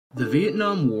The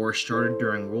Vietnam War started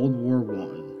during World War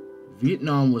I.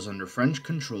 Vietnam was under French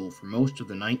control for most of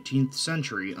the 19th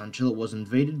century until it was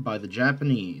invaded by the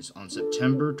Japanese on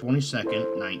September 22,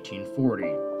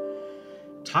 1940.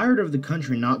 Tired of the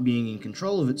country not being in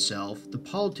control of itself, the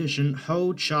politician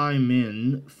Ho Chi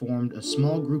Minh formed a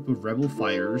small group of rebel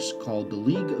fighters called the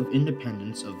League of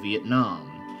Independence of Vietnam,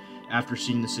 after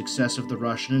seeing the success of the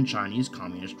Russian and Chinese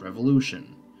Communist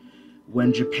Revolution.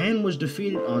 When Japan was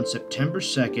defeated on September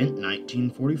 2,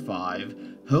 1945,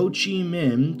 Ho Chi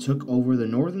Minh took over the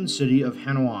northern city of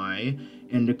Hanoi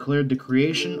and declared the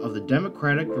creation of the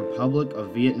Democratic Republic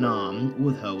of Vietnam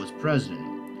with Ho as president.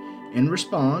 In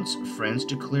response, France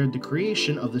declared the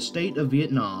creation of the state of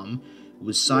Vietnam,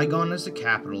 with Saigon as the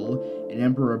capital and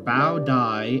Emperor Bao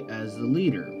Dai as the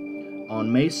leader.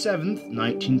 On May 7,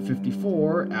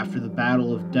 1954, after the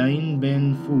Battle of Dien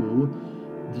Bien Phu,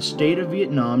 the state of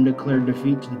Vietnam declared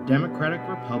defeat to the Democratic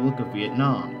Republic of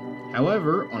Vietnam.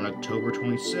 However, on October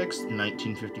 26,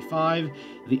 1955,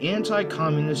 the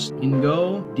anti-communist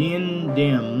Ngo Dien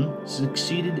Diem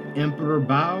succeeded Emperor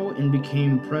Bao and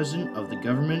became president of the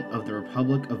government of the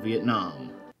Republic of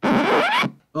Vietnam.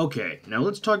 Okay, now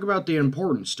let's talk about the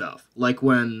important stuff, like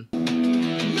when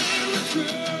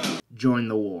joined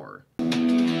the war.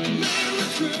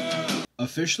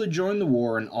 Officially joined the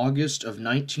war in August of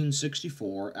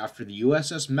 1964 after the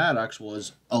USS Maddox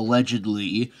was,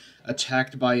 allegedly,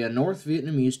 attacked by a North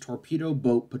Vietnamese torpedo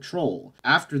boat patrol.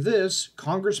 After this,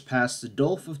 Congress passed the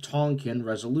Gulf of Tonkin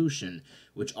Resolution,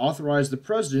 which authorized the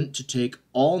President to take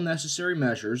all necessary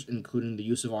measures, including the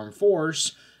use of armed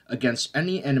force, against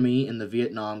any enemy in the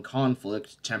Vietnam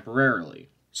conflict temporarily.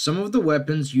 Some of the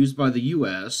weapons used by the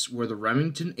U.S. were the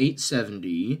Remington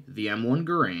 870, the M1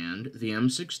 Garand, the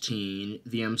M16,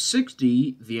 the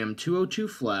M60, the M202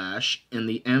 Flash, and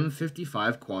the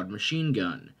M55 quad machine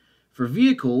gun. For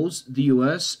vehicles, the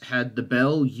U.S. had the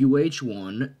Bell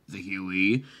UH-1, the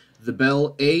Huey, the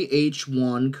Bell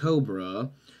AH-1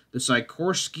 Cobra, the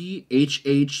Sikorsky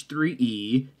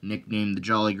HH-3E, nicknamed the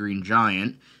Jolly Green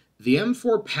Giant, the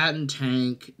M4 Patton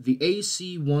tank, the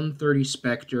AC-130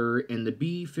 Spectre, and the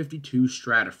B-52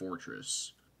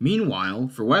 Stratofortress. Meanwhile,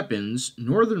 for weapons,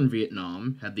 Northern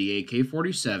Vietnam had the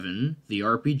AK-47, the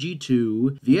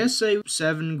RPG-2, the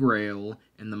SA-7 Grail,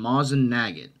 and the Mosin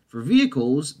Nagant. For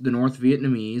vehicles, the North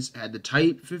Vietnamese had the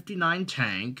Type 59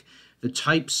 tank, the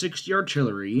Type 60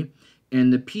 artillery,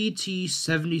 and the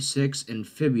PT-76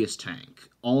 amphibious tank,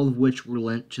 all of which were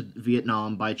lent to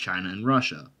Vietnam by China and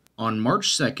Russia. On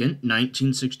March 2,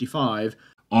 1965,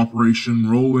 Operation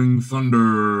Rolling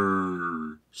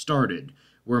Thunder started,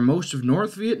 where most of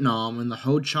North Vietnam and the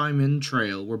Ho Chi Minh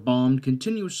Trail were bombed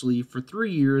continuously for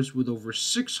 3 years with over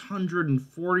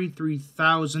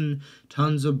 643,000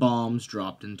 tons of bombs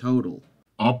dropped in total.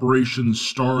 Operation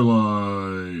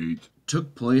Starlight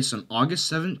took place on August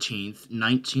 17,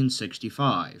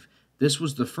 1965. This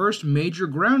was the first major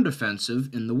ground offensive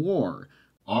in the war.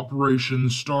 Operation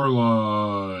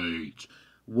Starlight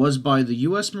was by the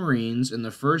U.S. Marines in the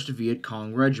 1st Viet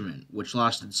Cong Regiment, which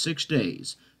lasted 6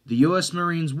 days. The U.S.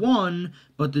 Marines won,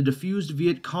 but the defused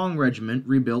Viet Cong Regiment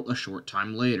rebuilt a short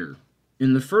time later.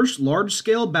 In the first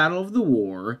large-scale battle of the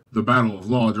war, the Battle of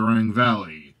La Durang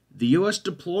Valley, the U.S.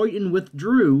 deployed and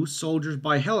withdrew soldiers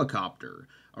by helicopter.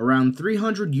 Around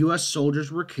 300 U.S.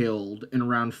 soldiers were killed, and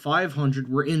around 500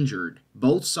 were injured.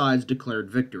 Both sides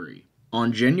declared victory.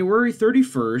 On January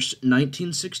 31,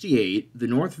 1968, the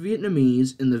North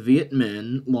Vietnamese and the Viet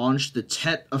Minh launched the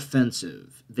Tet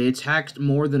Offensive. They attacked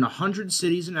more than 100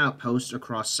 cities and outposts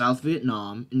across South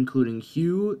Vietnam, including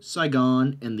Hue,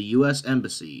 Saigon, and the U.S.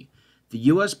 Embassy. The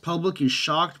U.S. public is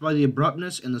shocked by the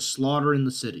abruptness and the slaughter in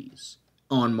the cities.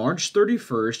 On March 31,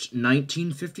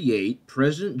 1958,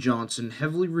 President Johnson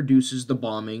heavily reduces the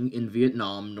bombing in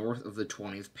Vietnam north of the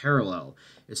 20th parallel,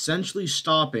 essentially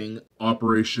stopping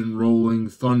Operation Rolling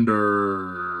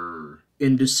Thunder.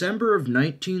 In December of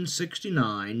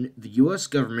 1969, the U.S.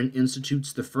 government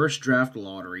institutes the first draft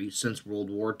lottery since World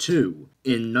War II.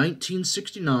 In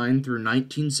 1969 through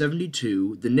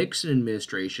 1972, the Nixon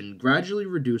administration gradually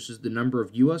reduces the number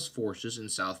of U.S. forces in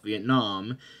South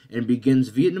Vietnam and begins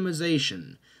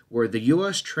Vietnamization, where the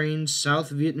U.S. trains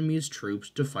South Vietnamese troops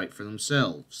to fight for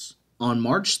themselves. On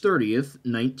March 30,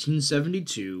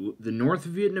 1972, the North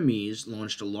Vietnamese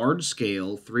launched a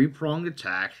large-scale, three-pronged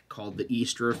attack called the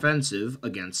Easter Offensive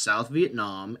against South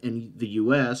Vietnam and the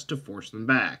U.S. to force them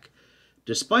back.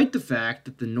 Despite the fact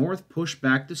that the North pushed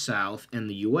back the South and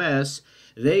the U.S.,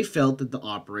 they felt that the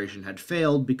operation had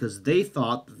failed because they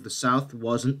thought that the South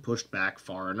wasn't pushed back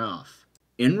far enough.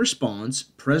 In response,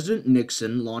 President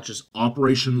Nixon launches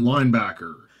Operation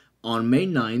Linebacker, on May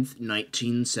 9th,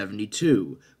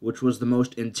 1972, which was the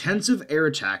most intensive air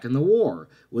attack in the war,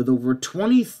 with over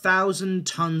 20,000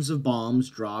 tons of bombs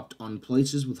dropped on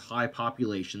places with high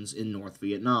populations in North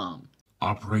Vietnam.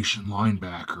 Operation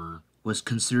Linebacker was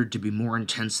considered to be more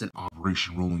intense than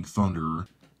Operation Rolling Thunder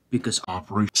because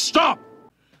Operation Stop!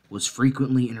 was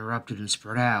frequently interrupted and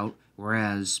spread out,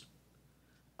 whereas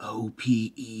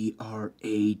Operation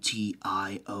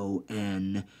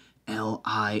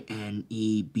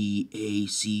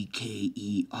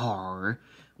Linebacker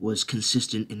was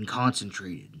consistent and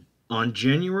concentrated. On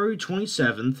January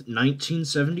 27,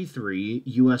 1973,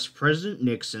 U.S. President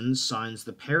Nixon signs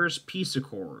the Paris Peace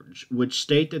Accords, which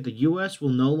state that the U.S. will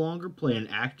no longer play an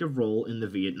active role in the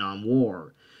Vietnam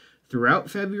War.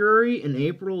 Throughout February and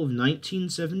April of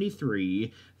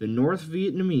 1973, the North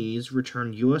Vietnamese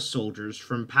returned U.S. soldiers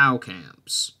from POW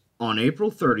camps. On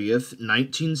April 30th,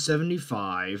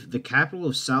 1975, the capital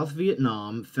of South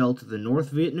Vietnam fell to the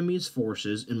North Vietnamese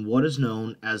forces in what is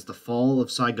known as the Fall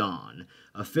of Saigon,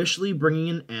 officially bringing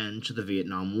an end to the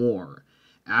Vietnam War.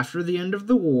 After the end of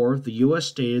the war, the U.S.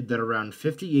 stated that around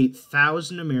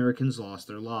 58,000 Americans lost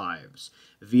their lives.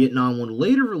 Vietnam would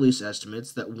later release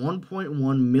estimates that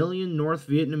 1.1 million North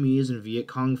Vietnamese and Viet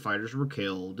Cong fighters were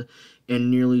killed, and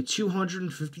nearly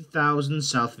 250,000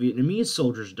 South Vietnamese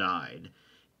soldiers died,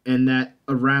 and that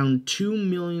around 2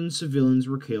 million civilians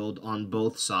were killed on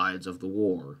both sides of the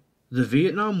war. The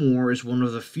Vietnam War is one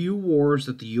of the few wars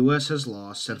that the U.S. has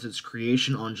lost since its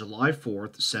creation on July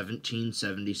 4th,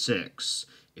 1776.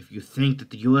 If you think that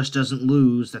the U.S. doesn't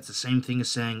lose, that's the same thing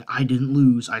as saying, I didn't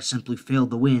lose, I simply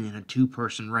failed to win in a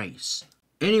two-person race.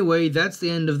 Anyway, that's the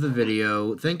end of the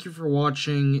video. Thank you for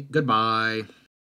watching. Goodbye.